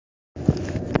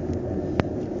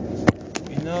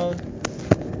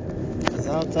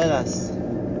Chazal tell us. The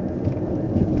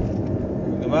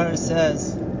Gemara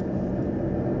says,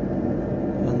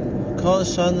 Kol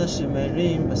shana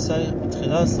shemerim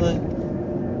b'tchilasei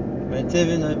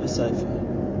me'tivin b'seifa.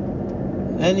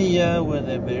 Any year where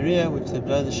they beria, which they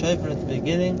blow the shofar at the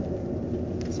beginning,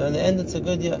 so in the end it's a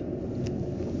good year.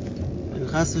 And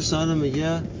Chas v'shalom, a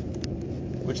year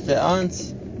which they aren't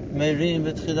merim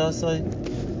b'tchilasei,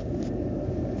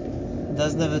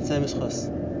 doesn't have the same shchus,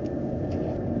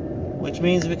 which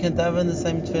means we can daven the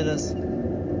same tefillas,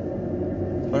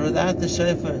 but without the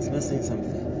shofar it's missing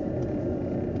something.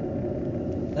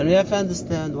 And we have to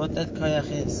understand what that koyach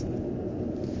is,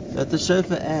 that the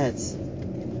shofar adds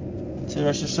to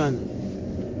Rosh Hashana.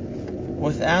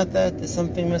 Without that, there's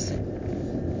something missing.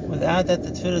 Without that, the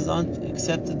tefillahs aren't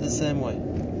accepted the same way.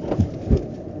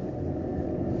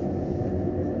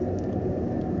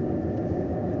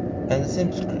 And it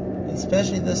seems,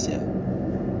 especially this year,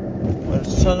 when Rosh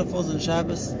Hashana falls on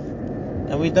Shabbos,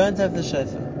 and we don't have the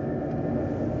shofar.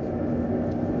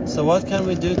 So what can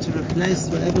we do to replace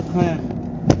whatever koyach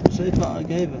shofar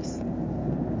gave us,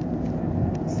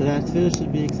 so that tefillah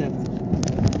should be accepted?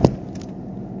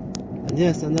 And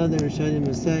yes, I know the Rishonim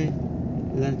will say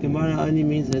that Gemara only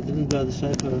means they didn't blow the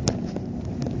shofar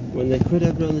when they could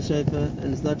have blown the shofar,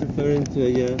 and it's not referring to a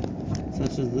year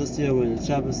such as this year when it's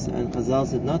Shabbos and Chazal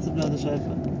said not to blow the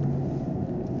shofar.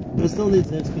 But it still needs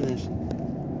an explanation.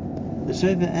 The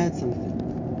shofar adds something.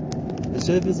 The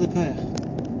shofar is a koyach,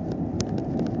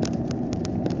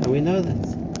 and we know that.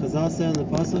 Chazal say on the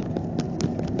pasuk,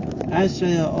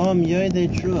 Ashrei ha'om yodei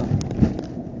truah.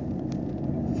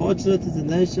 Fortunate is a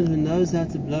nation who knows how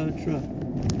to blow a truah.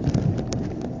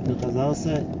 And Chazal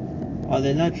say, are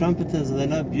they not trumpeters? Are they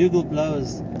not bugle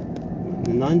blowers?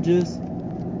 The non-Jews?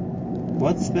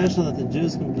 What's special that the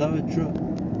Jews can blow a truah?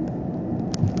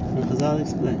 And Chazal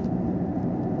explained,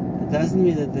 it doesn't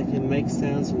mean that they can make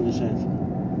sounds from the shofar,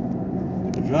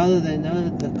 but rather they know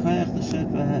that the koyach the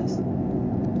shofar has.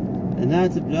 And now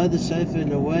to blow the shofar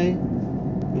in a way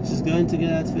which is going to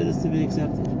get our tefillahs to be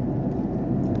accepted.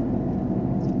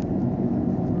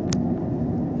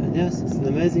 And yes, it's an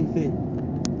amazing thing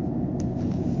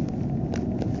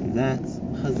that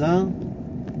Chazal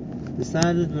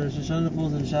decided when Rosh Hashana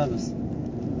falls on Shabbos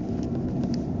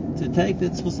to take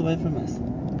that tzchus away from us.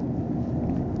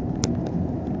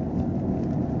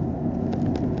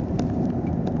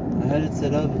 I heard it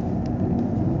said over,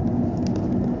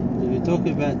 if we talk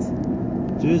about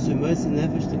Jews who mercy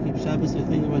nefesh to keep Shabbos, we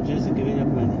think about Jews who are giving up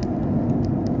money.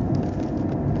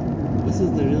 This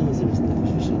is the real Mesiras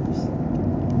nefesh for Shabbos.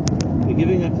 We're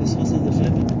giving up the schus of the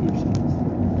shofar to keep Shabbos,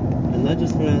 and not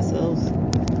just for ourselves.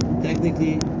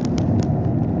 Technically,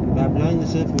 by blowing the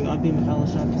shofar, we aren't being mechal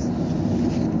Shabbos.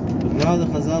 But rather,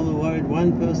 Chazal were worried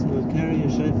one person would carry a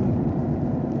shofar,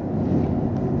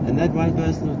 and that one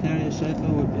person who would carry a shofar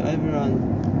would be over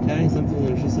on carrying something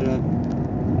in Rosh Hashanah.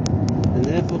 And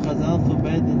therefore Chazal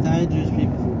forbade the entire Jewish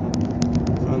people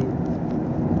from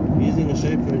using a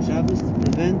shofar in Shabbos to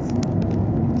prevent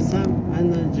some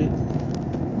unknown Jew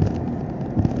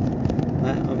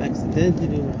of accidentally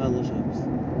being mechal Shabbos.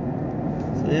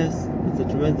 So yes, it's a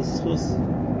tremendous schus.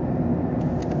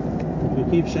 If we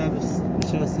keep Shabbos, it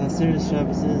shows how serious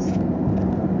Shabbos is,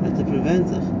 and to prevent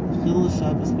a chil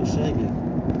Shabbos b'shegeg,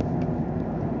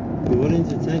 we're willing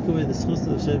to take away the schus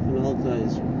of the shofar from the whole Klal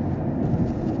Yisrael.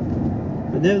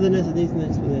 But nevertheless, it needs an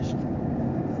explanation.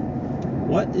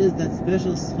 What is that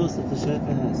special schus that the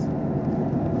shofar has?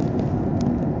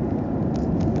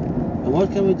 And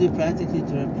what can we do practically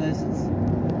to replace it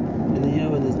in a year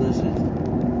when there's no shofar?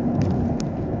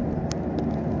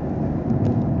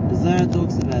 The Zohar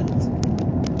talks about it.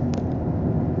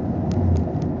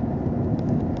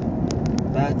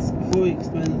 But before we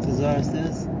explain what the Zohar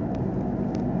says,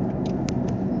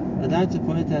 I'd like to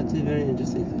point out two very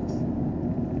interesting things.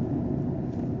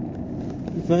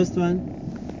 The first one,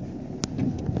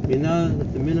 we know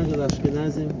that the minhag of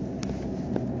Ashkenazim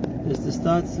is to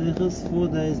start slichus 4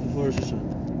 days before Rosh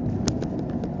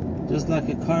Hashana. Just like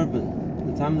a korban,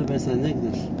 the time of the Beis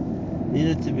HaMikdash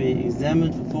needed to be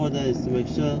examined for 4 days to make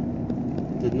sure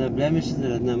that there are no blemishes,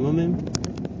 there are no mumim.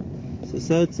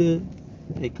 So too,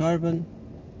 a korban,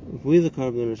 if we're the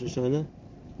korban of Rosh Hashana,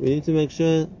 we need to make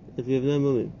sure that we have no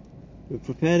mumim. We've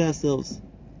prepared ourselves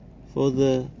for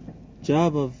the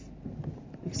job of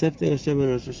accepting Hashem in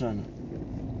Rosh Hashana.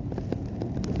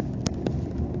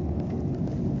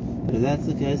 If that's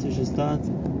the case, we should start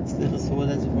slichus 4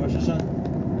 days before Rosh Hashana.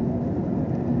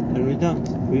 And we don't.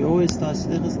 We always start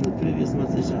slichus in the previous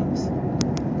Motzei Shabbos.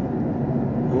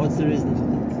 And what's the reason for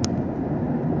that?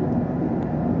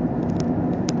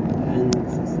 And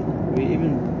we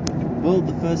even build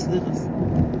the first slichus,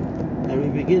 and we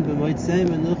begin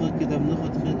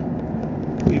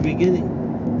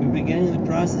we're beginning the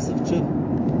process of tshuva,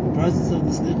 the process of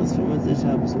the slichus from Motzei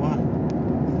Shabbos. Why?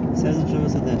 It says in Shema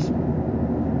Sadesh.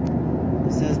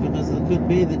 It says because it could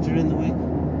be that during the week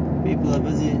people are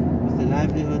busy with their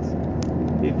livelihoods,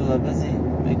 people are busy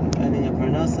planning a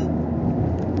parnasa,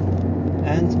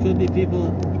 and it could be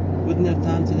people wouldn't have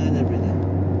time to learn every day.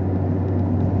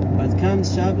 But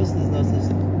comes Shabbos, there's no such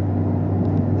thing.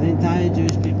 The entire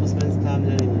Jewish people spends time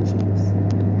learning on Shabbos.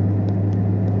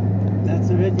 That's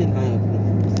already an eye-opener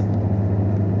for us.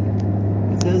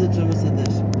 It says in Shema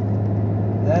Sadesh.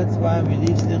 That's why we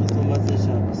leave slichus for Motzei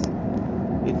Shabbos.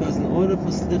 Because in order for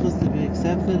slichus to be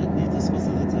accepted, it needs the schus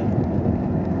of the Torah.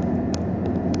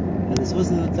 And the schus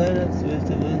of the Torah is we have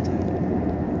to learn Torah.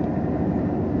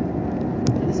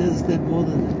 And it says a step more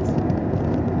than that.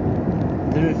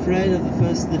 The refrain of the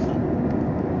first slicha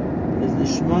is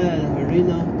Lishmoya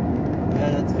al-Harina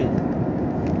ve'al-Atfila.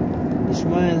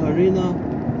 Lishmoya al-Harina,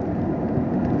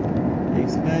 he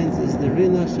explains, is the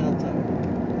Rina Shel Torah,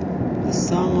 the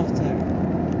song of Torah.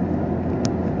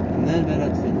 And then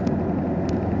ve'al-Atfila.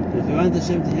 If we want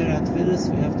Hashem to hear our tefillas,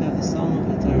 we have to have the song of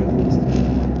the Torah first.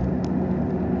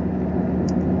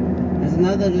 There's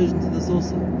another allusion to this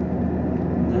also.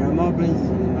 The Ramah brings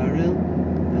from the Maril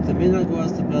that the minhag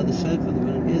was to blow the shofar, the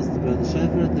minhag is to blow the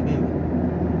shofar at the bimah.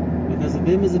 Because the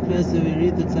bimah is a place where we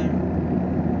read the Torah,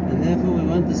 and therefore we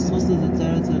want the schus of the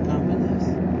Torah to accompany us.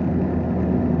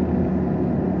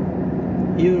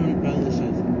 Here we're blowing the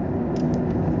shofar.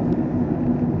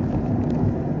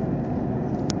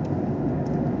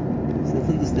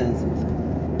 Understands it.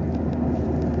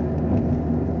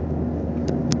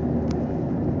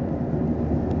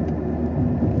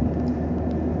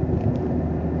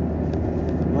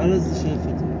 What does the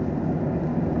shofar do?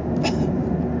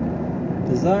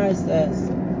 The Zohar says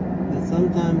that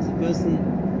sometimes a person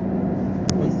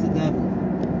wants to daven,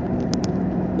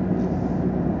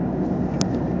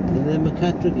 and they're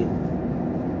mekatragim.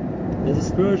 There's a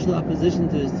spiritual opposition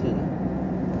to his tefillah.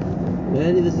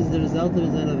 Really, this is the result of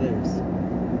his own averos.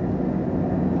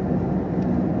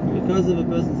 Because of a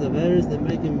person's averos, they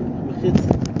make him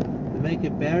mechitza. They make a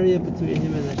barrier between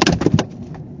him and Hashem.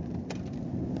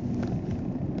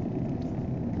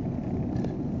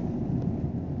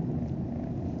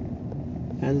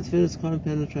 And the tefillos can't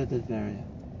penetrate that barrier.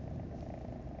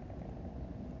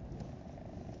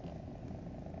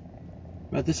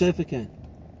 But the shofar can.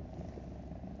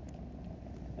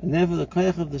 And therefore the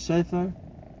koyach of the shofar,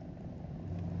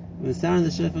 when the sound of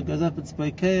the shofar goes up, it's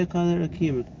boikeya kol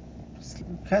harakim.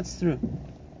 Cuts through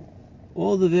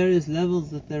all the various levels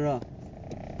that there are,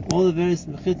 all the various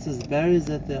mechitzas, barriers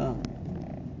that there are,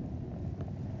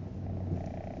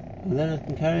 and then it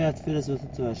can carry out tefillas with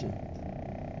it to Hashem.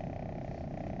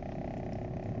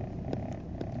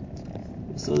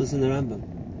 We saw this in the Rambam.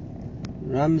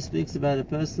 The Rambam speaks about a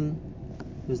person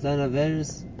who's done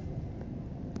averos,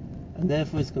 and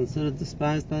therefore is considered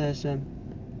despised by Hashem,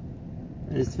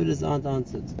 and his tefillas aren't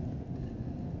answered.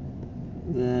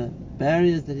 The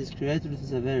barriers that he's created with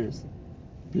his averos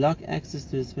block access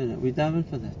to his tefillah. We daven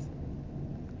for that.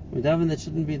 We daven that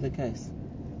shouldn't be the case.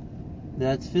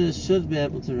 That tefillah should be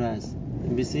able to rise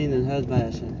and be seen and heard by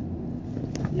Hashem.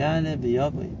 Ya'aleh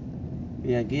v'yavoi,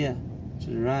 v'yagia,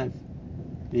 should arrive.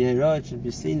 V'yero, it should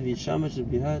be seen. V'yishama, it should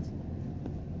be heard.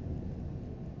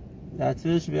 That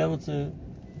tefillah should be able to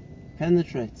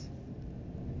penetrate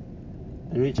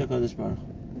and reach HaKadosh Baruch Hu.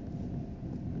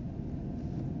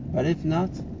 But if not,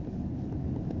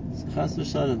 chas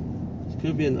v'shalom, it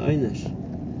could be an oynish,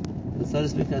 and so to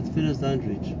speak, that tefillos don't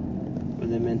reach where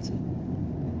they're meant to.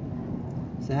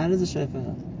 So how does the shofar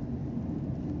help?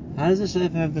 How does the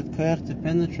shofar have the koyach to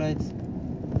penetrate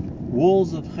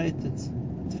walls of chet that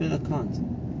tefillah can't?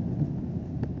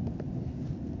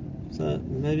 So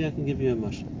maybe I can give you a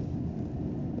mashal.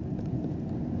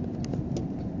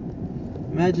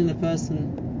 Imagine a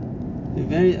person who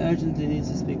very urgently needs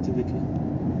to speak to the king.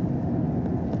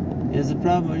 He has a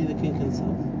problem only the king can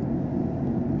solve.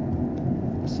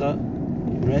 So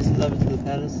he races over to the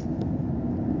palace,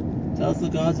 tells the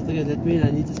guards if they get let me in,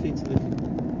 I need to speak to the king.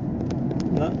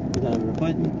 No, we don't have an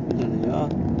appointment, we don't know who you are.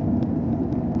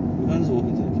 We can't just walk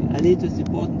into the king. I need to, it's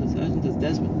important, it's urgent, it's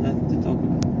desperate, nothing to talk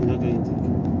about. We're not going into the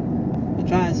king. He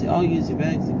tries, he argues, he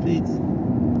begs, he pleads.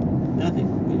 Nothing.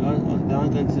 They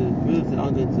aren't going to move, they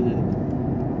aren't going to do anything.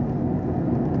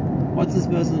 What's this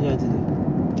person going to do?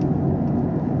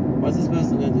 What's this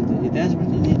person going to do? He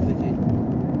desperately needs the king.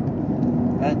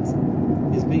 But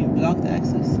he's being blocked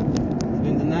access. He's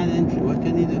being denied entry. What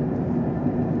can he do?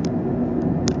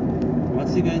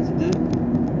 What's he going to do?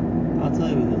 I'll tell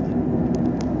you what he'll do.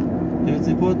 If it's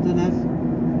important enough,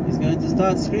 he's going to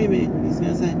start screaming. He's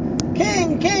going to say,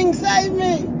 "King, King, save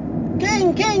me!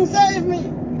 King, King, save me!"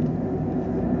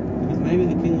 Because maybe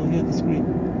the king will hear the scream.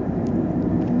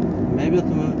 Maybe he'll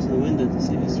come over to the window to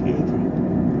see who's screaming for him.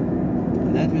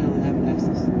 And that way he'll have an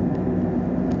access.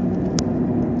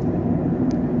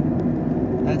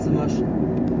 That's the motion.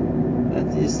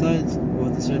 That's the side of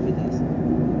what the shepherd does.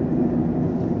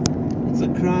 It's a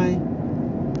cry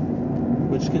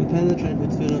which can penetrate what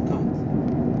tefillah can't.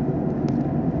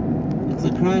 It's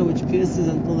a cry which pierces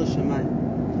until the Shemayim.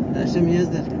 And Hashem hears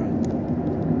that cry.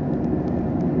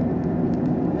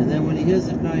 And then when He hears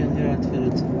the cry, He'll hear our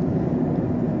tefillah too.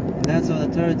 And that's what the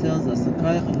Torah tells us. The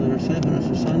koyach of the Rosh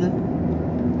Hashana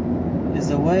is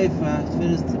a way for our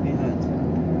tefillahs to be heard.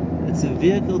 It's a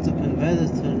vehicle to convey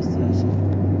those tefillahs to Hashem.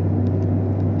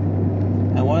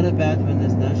 And what about when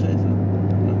there's no shofar,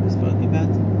 like we spoke about?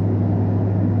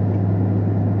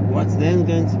 What's then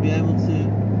going to be able to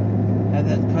have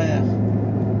that koyach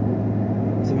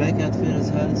to make our tefillahs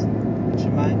heard?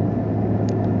 Shemayim.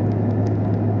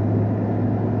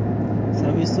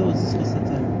 So we saw it's just a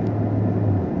time.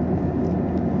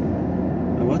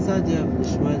 But what's the idea of the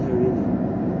Shmoed Harina?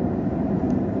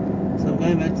 So I'm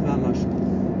going back to my mashal.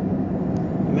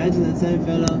 Imagine that same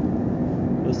fellow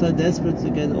was so desperate to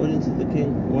get an audience with the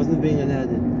king, wasn't being allowed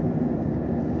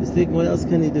in. He's thinking, what else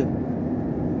can he do?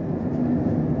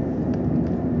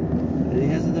 And he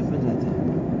has a different idea.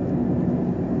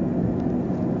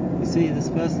 You see, this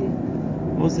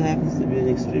person also happens to be an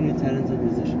extremely talented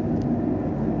musician.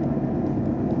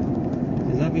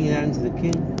 He's not being allowed into the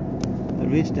king, but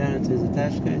reach down into his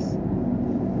attached case,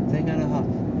 take out a harp,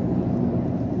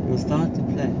 and will start to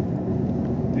play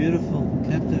beautiful,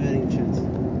 captivating tunes.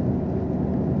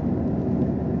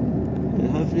 And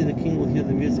hopefully the king will hear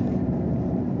the music.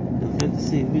 He'll come to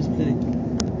see who's playing.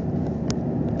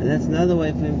 And that's another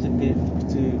way for him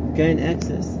to gain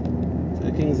access to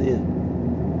the king's ear.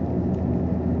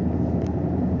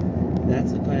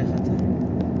 That's a koyach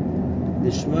HaTorah.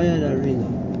 Nishmoya Arina.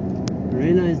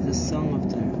 Arina is the song of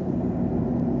Torah.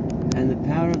 And the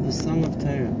power of the song of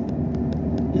Torah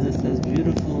is it's this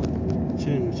beautiful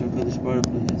tune which HaKadosh Baruch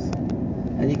Hu hears.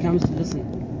 And he comes to listen.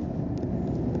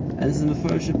 And this is the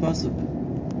Mefurish Pasuk.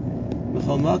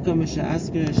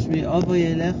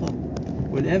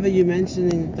 Whenever you're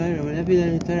mentioning Torah, whenever you're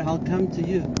learning Torah, I'll come to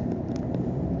you.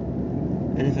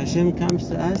 And if Hashem comes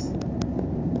to us,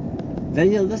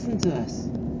 then He'll listen to us.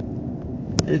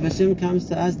 And if Hashem comes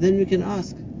to us, then we can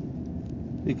ask,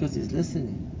 because He's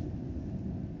listening.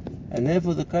 And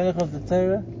therefore the koyach of the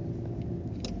Torah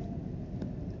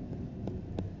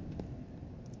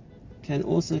can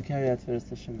also carry out first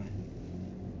the Shemayim.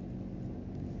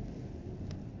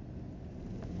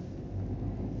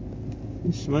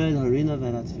 Shmoed Harina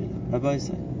V'Atfila. Rabbi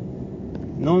say,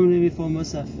 normally before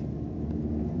Mussaf,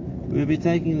 we'll be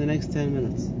taking the next 10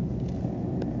 minutes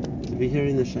to be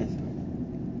hearing the shofar.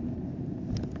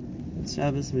 It's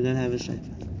Shabbos, we don't have a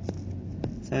shofar.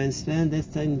 So instead, let's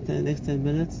take the next 10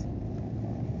 minutes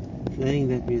playing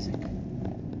that music.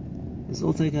 Let's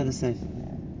all take out a sefer.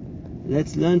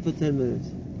 Let's learn for 10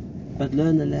 minutes, but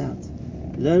learn aloud.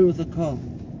 Learn with a call,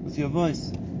 with your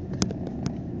voice.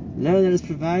 Learn that it's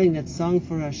providing that song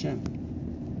for Hashem.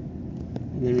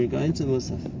 And then we go into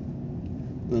Mussaf.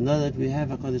 We'll know that we have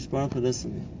HaKadosh Baruch Hu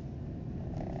listening.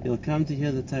 He'll come to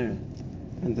hear the Torah,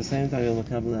 and at the same time He'll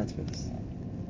makabel that for us.